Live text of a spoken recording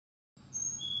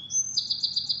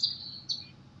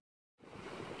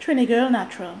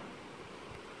TriniGirlNatural.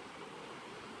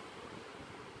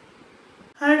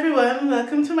 Hi everyone,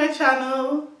 welcome to my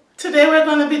channel. Today we're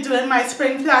going to be doing my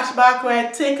spring flashback where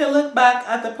I take a look back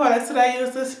at the products that I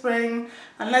used this spring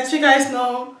and let you guys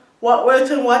know what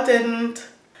worked and what didn't,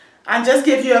 and just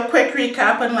give you a quick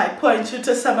recap and like point you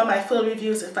to some of my full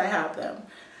reviews if I have them.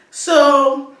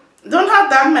 So don't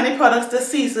have that many products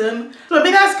this season.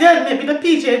 Maybe that's good. Maybe the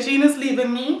PJ gene is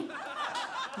leaving me.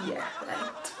 Yeah,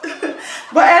 right.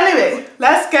 But anyway,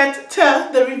 let's get to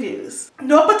the reviews.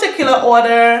 No particular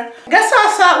order. I guess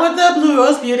I'll start with the Blue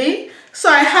Roze Beauty. So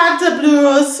I had the Blue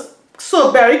Roze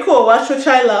Soap Berry Co-Wash, which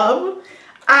I love.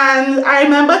 And I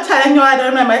remember telling you, I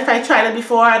don't remember if I tried it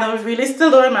before. I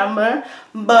still don't remember.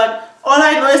 But all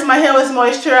I know is my hair was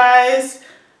moisturized.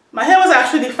 My hair was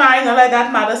actually fine. All like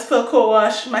that matters for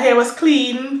co-wash. My hair was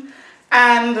clean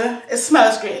and it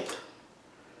smells great.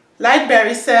 Light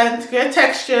berry scent, great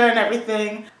texture and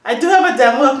everything. I do have a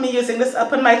demo of me using this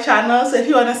up on my channel, so if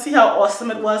you want to see how awesome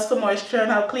it was for moisture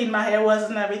and how clean my hair was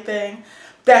and everything,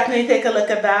 definitely take a look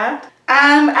at that.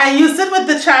 And I used it with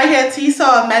the chai hair tea, so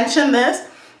I'll mention this.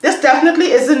 This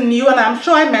definitely isn't new, and I'm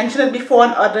sure I mentioned it before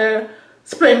in other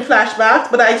spring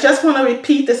flashbacks, but I just want to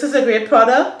repeat, this is a great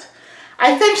product.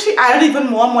 I think she added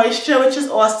even more moisture, which is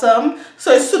awesome.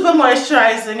 So it's super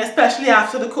moisturizing, especially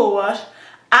after the co-wash.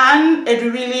 And it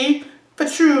really, for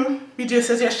true,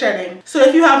 reduces your shedding. So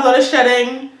if you have a lot of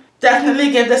shedding, definitely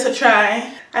give this a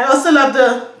try. I also love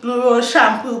the Blue Roze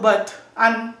shampoo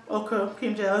and ochre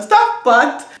cream gel and stuff,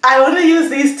 but I only use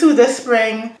these two this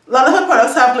spring. A lot of her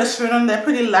products have glycerin and they're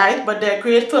pretty light, but they're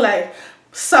great for like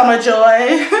summer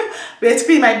joy.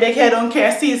 Basically my big hair don't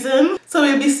care season. So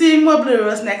we'll be seeing more Blue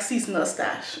Roze next seasonal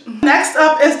stash. Next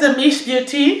up is the Miche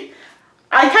Beauty.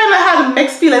 I kind of had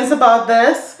mixed feelings about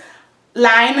this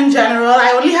line in general.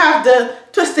 I only have the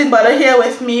twisting butter here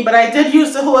with me, but I did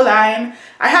use the whole line.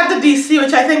 I had the DC,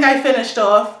 which I think I finished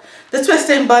off, the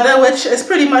twisting butter, which is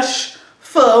pretty much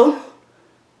full,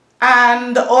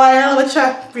 and the oil, which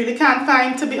I really can't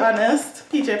find, to be honest.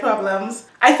 PJ problems.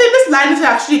 I think this line is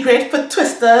actually great for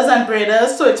twisters and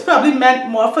braiders, so it's probably meant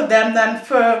more for them than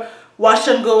for wash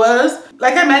and goers.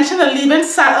 Like I mentioned, the leave-in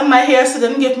sat on my hair, so it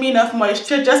didn't give me enough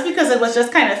moisture just because it was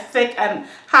just kind of thick and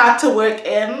hard to work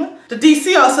in. The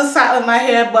DC also sat on my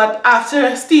hair, but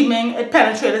after steaming it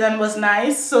penetrated and was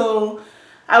nice, so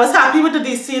I was happy with the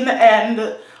DC in the end,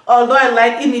 although I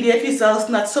like immediate results,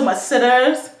 not so much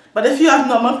sitters. But if you have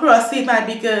normal porosity, it might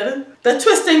be good. The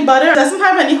twisting butter doesn't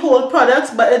have any hold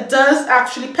products, but it does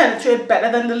actually penetrate better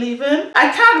than the leave-in.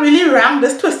 I can't really rank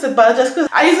this twisted butter just because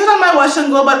I use it on my wash and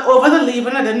go, but over the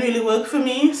leave-in it didn't really work for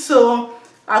me. So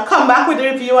I'll come back with a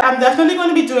review. I'm definitely going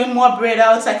to be doing more braid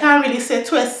outs. I can't really say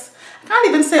twists. I can't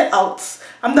even say outs.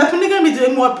 I'm definitely going to be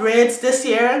doing more braids this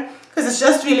year because it's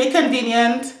just really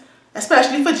convenient,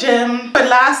 especially for gym. It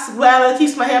lasts well, it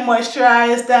keeps my hair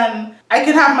moisturized, and I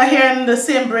can have my hair in the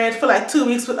same braid for like 2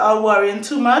 weeks without worrying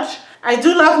too much. I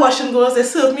do love wash and goes. They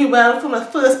served me well for the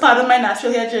first part of my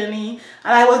natural hair journey,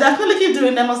 and I will definitely keep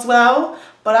doing them as well,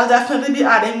 but I'll definitely be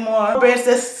adding more braids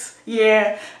this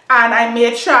year, and I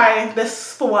may try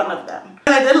this for one of them.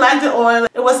 I did like the oil.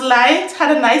 It was light,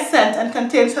 had a nice scent, and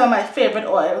contained some of my favorite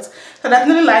oils. So I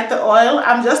definitely like the oil.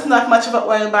 I'm just not much of an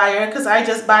oil buyer because I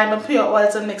just buy my pure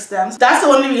oils and mix them. So that's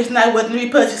the only reason I wouldn't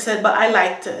repurchase it, but I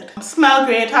liked it. Smelled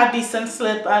great, had decent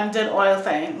slip, and did oil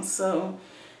things. So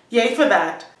yay for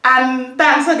that. And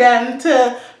thanks again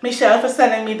to Michelle for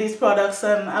sending me these products,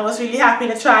 and I was really happy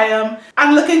to try them.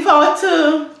 I'm looking forward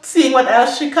to seeing what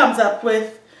else she comes up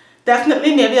with.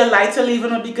 Definitely maybe a lighter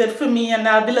leave-in would be good for me, and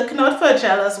I'll be looking out for a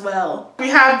gel as well. We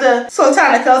have the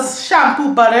Soultanicals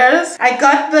shampoo butters. I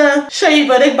got the Shea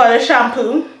Butter Butter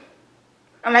shampoo,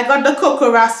 and I got the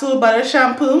Coco Rosso butter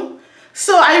shampoo.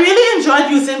 So I really enjoyed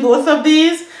using both of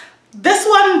these. This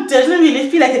one doesn't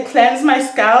really feel like it cleansed my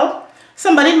scalp.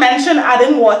 Somebody mentioned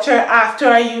adding water after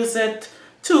I use it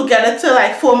to get it to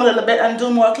like foam a little bit and do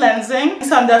more cleansing.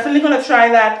 So I'm definitely going to try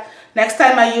that next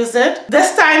time I use it.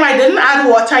 This time I didn't add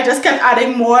water, I just kept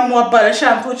adding more and more butter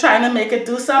shampoo trying to make it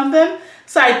do something.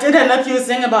 So I did end up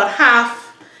using about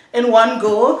half in one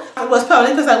go. It was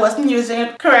probably because I wasn't using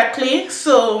it correctly.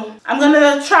 So I'm going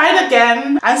to try it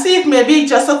again and see if maybe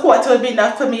just a quarter would be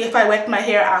enough for me if I wet my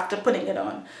hair after putting it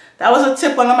on. That was a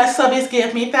tip one of my subbies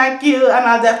gave me. Thank you, and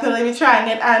I'll definitely be trying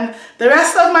it. And the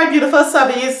rest of my beautiful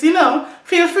subbies, you know,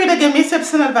 feel free to give me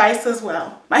tips and advice as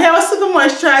well. My hair was super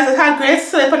moisturized. It had great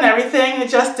slip and everything.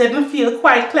 It just didn't feel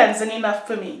quite cleansing enough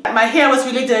for me. My hair was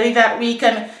really dirty that week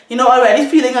and, you know, already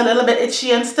feeling a little bit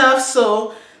itchy and stuff.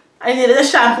 So I needed a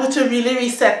shampoo to really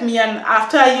reset me. And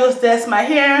after I used this, my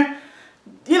hair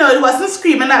you know, it wasn't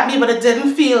screaming at me, but it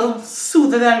didn't feel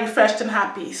soothed and refreshed and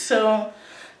happy. So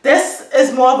this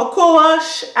is more of a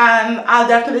co-wash, and I'll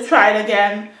definitely try it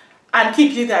again and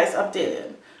keep you guys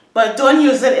updated. But don't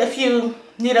use it if you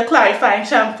need a clarifying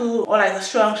shampoo or like a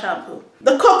strong shampoo.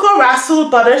 The Cocoa Rasul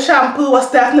Butter Shampoo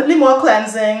was definitely more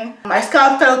cleansing. My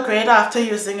scalp felt great after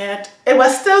using it. It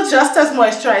was still just as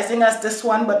moisturizing as this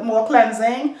one, but more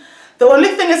cleansing. The only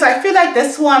thing is I feel like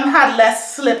this one had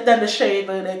less slip than the Shea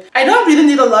Verdict. I don't really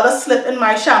need a lot of slip in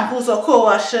my shampoos or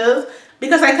co-washes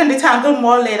because I can detangle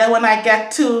more later when I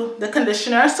get to the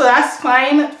conditioner. So that's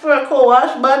fine for a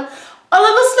co-wash, but a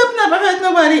little slip never hurt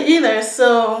nobody either.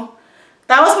 So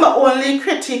that was my only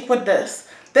critique with this.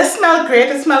 This smelled great.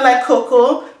 It smelled like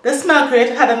cocoa. This smelled great.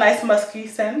 It had a nice musky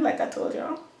scent, like I told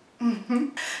y'all.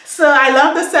 So I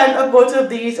love the scent of both of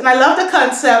these, and I love the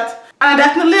concept. And I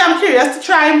definitely am curious to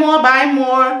try more, buy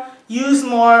more, use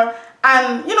more,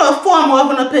 and, you know, form more of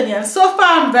an opinion. So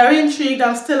far, I'm very intrigued.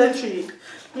 I'm still intrigued.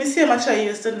 Let me see how much I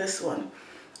used in this one.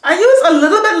 I used a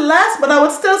little bit less, but I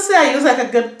would still say I used like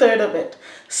a good third of it.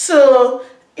 So,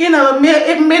 you know,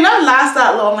 it may not last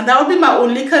that long, and that would be my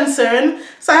only concern.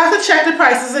 So I have to check the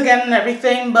prices again and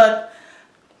everything. But,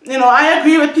 you know, I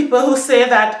agree with people who say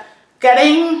that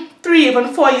getting 3,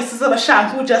 even 4 uses of a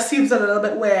shampoo just seems a little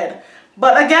bit weird.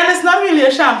 But again, it's not really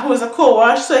a shampoo, it's a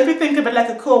co-wash. So if you think of it like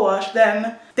a co-wash,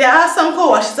 then there are some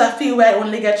co-washes I feel where I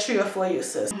only get 3 or 4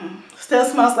 uses. Still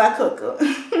smells like cocoa.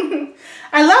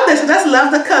 I love this. I just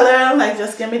love the color. Like,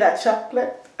 just give me that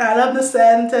chocolate. I love the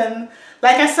scent. And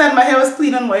like I said, my hair was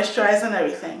clean and moisturized and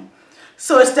everything.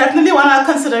 So it's definitely one I'll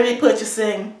consider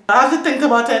repurchasing. I have to think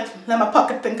about it, let my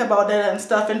pocket think about it and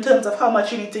stuff in terms of how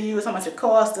much you need to use, how much it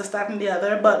costs, this, that, and the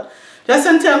other. But just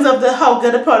in terms of how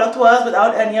good the product was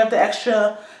without any of the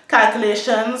extra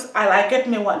calculations, I like it,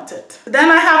 me want it.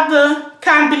 Then I have the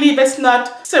Can't Believe It's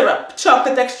Not Syrup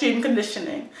Chocolate Extreme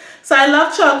Conditioning. So I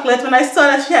love chocolate. When I saw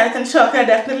that she had it in chocolate, I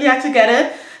definitely had to get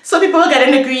it. So people were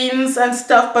getting the greens and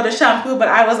stuff for the shampoo, but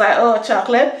I was like, oh,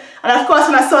 chocolate. And of course,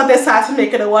 when I saw this, I had to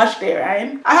make it a wash day,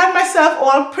 right? I had myself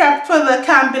all prepped for the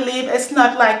Can't Believe It's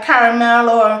Not like caramel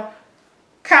or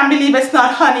Can't Believe It's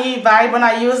Not honey vibe when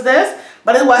I used this,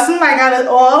 but it wasn't like that at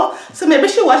all. So maybe you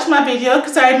should watch my video,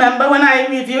 because I remember when I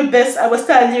reviewed this, I was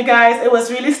telling you guys it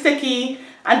was really sticky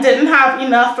and didn't have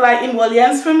enough like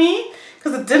emollients for me,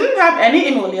 because it didn't have any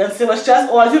emollients. It was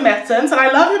just all humectants, and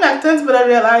I love humectants, but I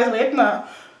realized, wait, no.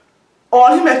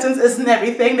 All humectants isn't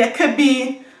everything. There could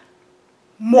be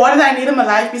more that I need in my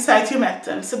life besides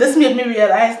humectants. So this made me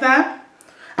realize that.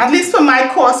 At least for my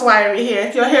coarse wiry hair.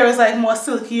 If your hair is like more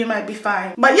silky, you might be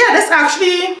fine. But yeah, this actually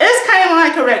is kind of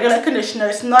like a regular conditioner.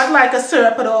 It's not like a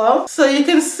syrup at all. So you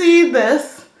can see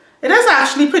this. It is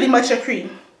actually pretty much a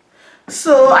cream.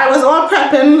 So I was all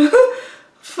prepping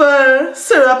for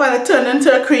syrup and it turned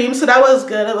into a cream. So that was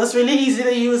good. It was really easy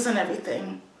to use and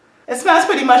everything. It smells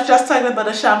pretty much just like the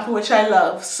butter shampoo, which I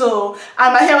love. So,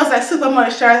 and my hair was like super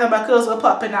moisturized and my curls were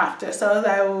popping after. So I was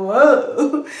like,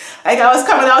 whoa. Like I was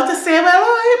coming out to say, well,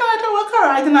 oh, you know, I don't look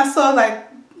alright. And I saw like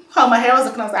how my hair was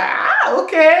looking. I was like, ah,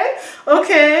 okay,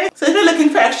 okay. So if you're looking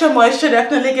for extra moisture,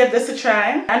 definitely give this a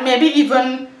try. And maybe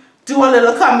even do a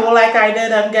little combo like I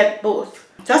did and get both.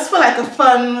 Just for like a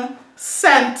fun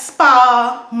scent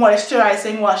spa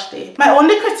moisturizing wash day. My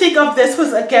only critique of this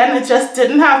was, again, it just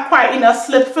didn't have quite enough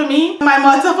slip for me. My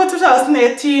motto for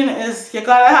 2018 is you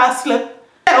gotta have slip.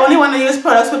 I only want to use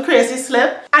products with crazy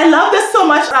slip. I love this so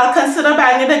much I'll consider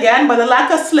buying it again, but the lack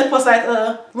of slip was like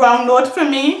a wrong note for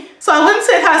me. So I wouldn't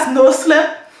say it has no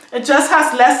slip, it just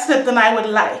has less slip than I would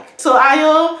like. So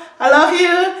Ayo, I love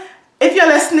you. If you're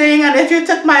listening and if you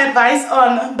took my advice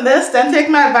on this, then take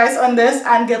my advice on this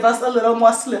and give us a little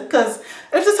more slip. Because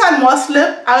if this had more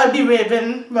slip, I would be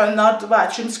raving, running out the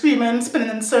bathroom, screaming,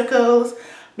 spinning in circles.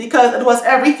 Because it was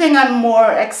everything and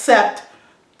more, except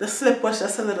the slip was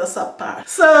just a little subpar.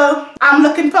 So I'm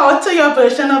looking forward to your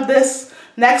version of this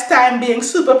next time being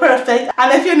super perfect.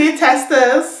 And if you need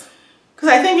testers, because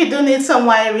I think you do need some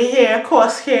wiry hair,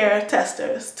 coarse hair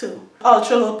testers too.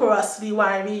 Ultra low porosity,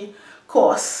 wiry,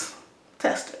 coarse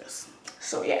testers.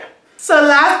 So yeah. So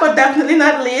last but definitely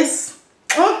not least,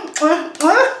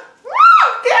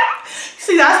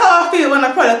 see, that's how I feel when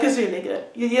a product is really good.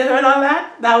 You heard all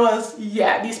that? That was,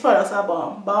 yeah, these products are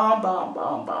bomb, bomb, bomb,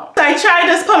 bomb, bomb. So I tried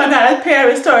this pomegranate pear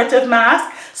restorative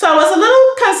mask. So I was a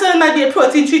little concerned it might be a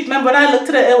protein treatment, but I looked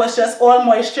at it, it was just all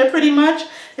moisture pretty much.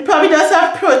 It probably does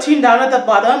have protein down at the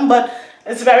bottom, but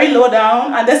it's very low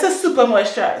down, and this is super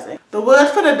moisturizing. The word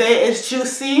for the day is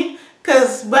juicy.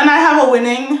 Because when I have a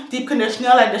winning deep conditioner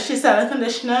like the She7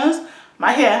 conditioners,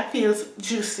 my hair feels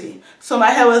juicy. So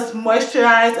my hair was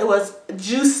moisturized, it was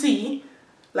juicy,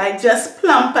 like just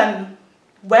plump and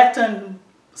wet and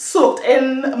soaked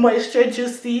in moisture,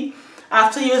 juicy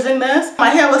after using this. My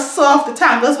hair was soft, the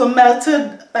tangles were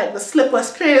melted, like the slip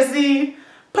was crazy.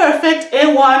 Perfect,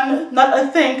 A1, not a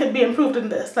thing could be improved in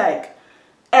this. Like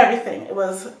everything, it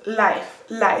was life,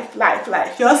 life, life,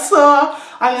 life. You saw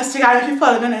on Instagram, if you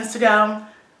follow me on Instagram,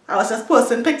 I was just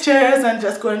posting pictures and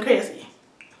just going crazy.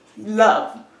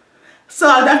 Love. So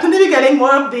I'll definitely be getting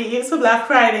more of these for Black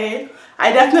Friday.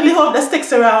 I definitely hope that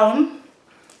sticks around,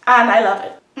 and I love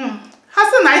it.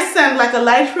 Has a nice scent, like a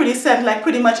light fruity scent, like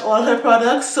pretty much all her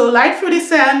products. So light fruity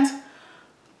scent,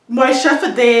 moisture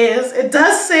for days. It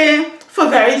does say for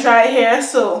very dry hair,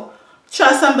 so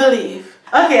trust and believe.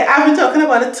 Okay, I've been talking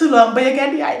about it too long, but you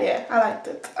get the idea. I liked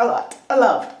it a lot. I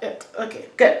loved it. Okay,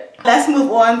 good. Let's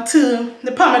move on to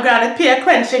the pomegranate pear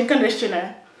quenching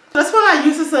conditioner. This one I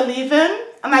use as a leave-in,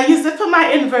 and I use it for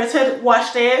my inverted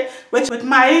wash day, which with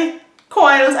my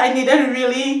coils I needed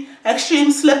really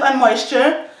extreme slip and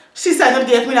moisture. She said it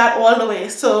gave me that all the way.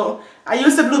 So I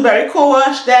used the blueberry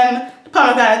co-wash, then the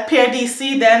pomegranate pear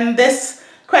DC, then this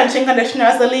quenching conditioner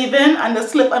as a leave-in, and the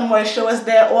slip and moisture was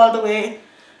there all the way.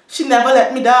 She never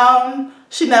let me down.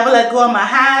 She never let go of my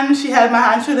hand. She held my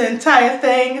hand through the entire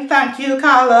thing. Thank you,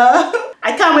 Carla.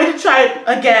 I can't wait to try it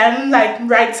again, like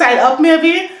right side up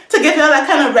maybe, to give you that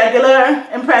kind of regular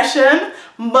impression.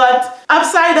 But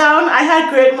upside down, I had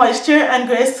great moisture and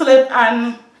great slip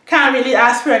and can't really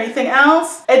ask for anything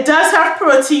else. It does have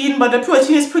protein, but the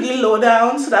protein is pretty low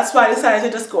down, so that's why I decided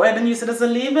to just go ahead and use it as a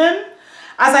leave-in.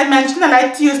 As I mentioned, I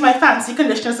like to use my fancy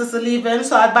conditioners as a leave-in,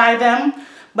 so I buy them,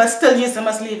 but still use them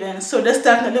as leave-in. So this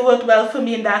definitely worked well for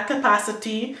me in that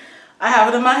capacity. I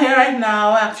have it in my hair right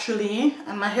now, actually,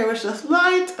 and my hair is just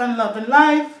light and loving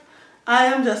life. I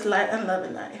am just light and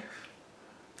loving life.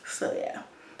 So yeah.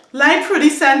 Light fruity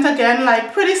scent again,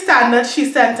 like pretty standard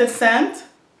she-scented scent.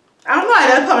 I don't know what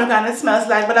that pomegranate smells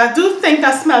like, but I do think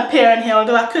I smell pear in here,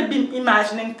 although I could be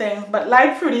imagining things. But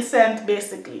light fruity scent,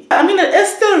 basically. I mean, it is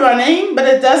still running, but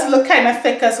it does look kind of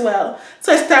thick as well.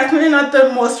 So it's definitely not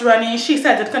the most runny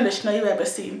she-scented conditioner you've ever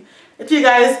seen. If you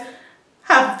guys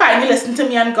have finally listened to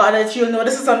me and got it, you'll know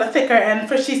this is on the thicker end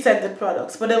for she-scented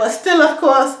products. But it was still, of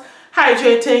course,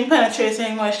 hydrating,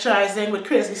 penetrating, moisturizing with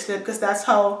crazy slip, because that's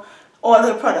how all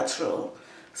her products roll.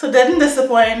 So didn't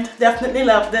disappoint, definitely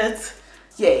loved it.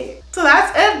 Yay. So that's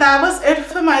it. That was it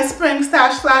for my spring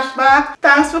stash flashback.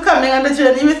 Thanks for coming on the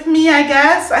journey with me, I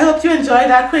guess. I hope you enjoyed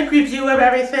that quick review of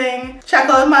everything. Check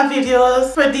out my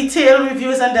videos for detailed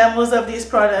reviews and demos of these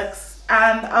products.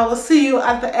 And I will see you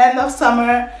at the end of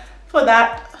summer for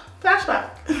that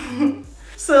flashback.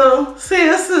 So see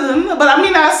you soon. But I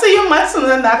mean, I'll see you much sooner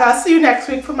than that. I'll see you next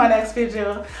week for my next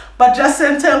video. But just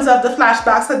in terms of the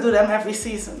flashbacks, I do them every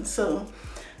season. So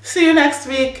see you next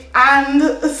week and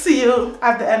see you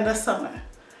at the end of summer.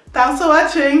 Thanks for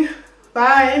watching.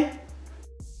 Bye.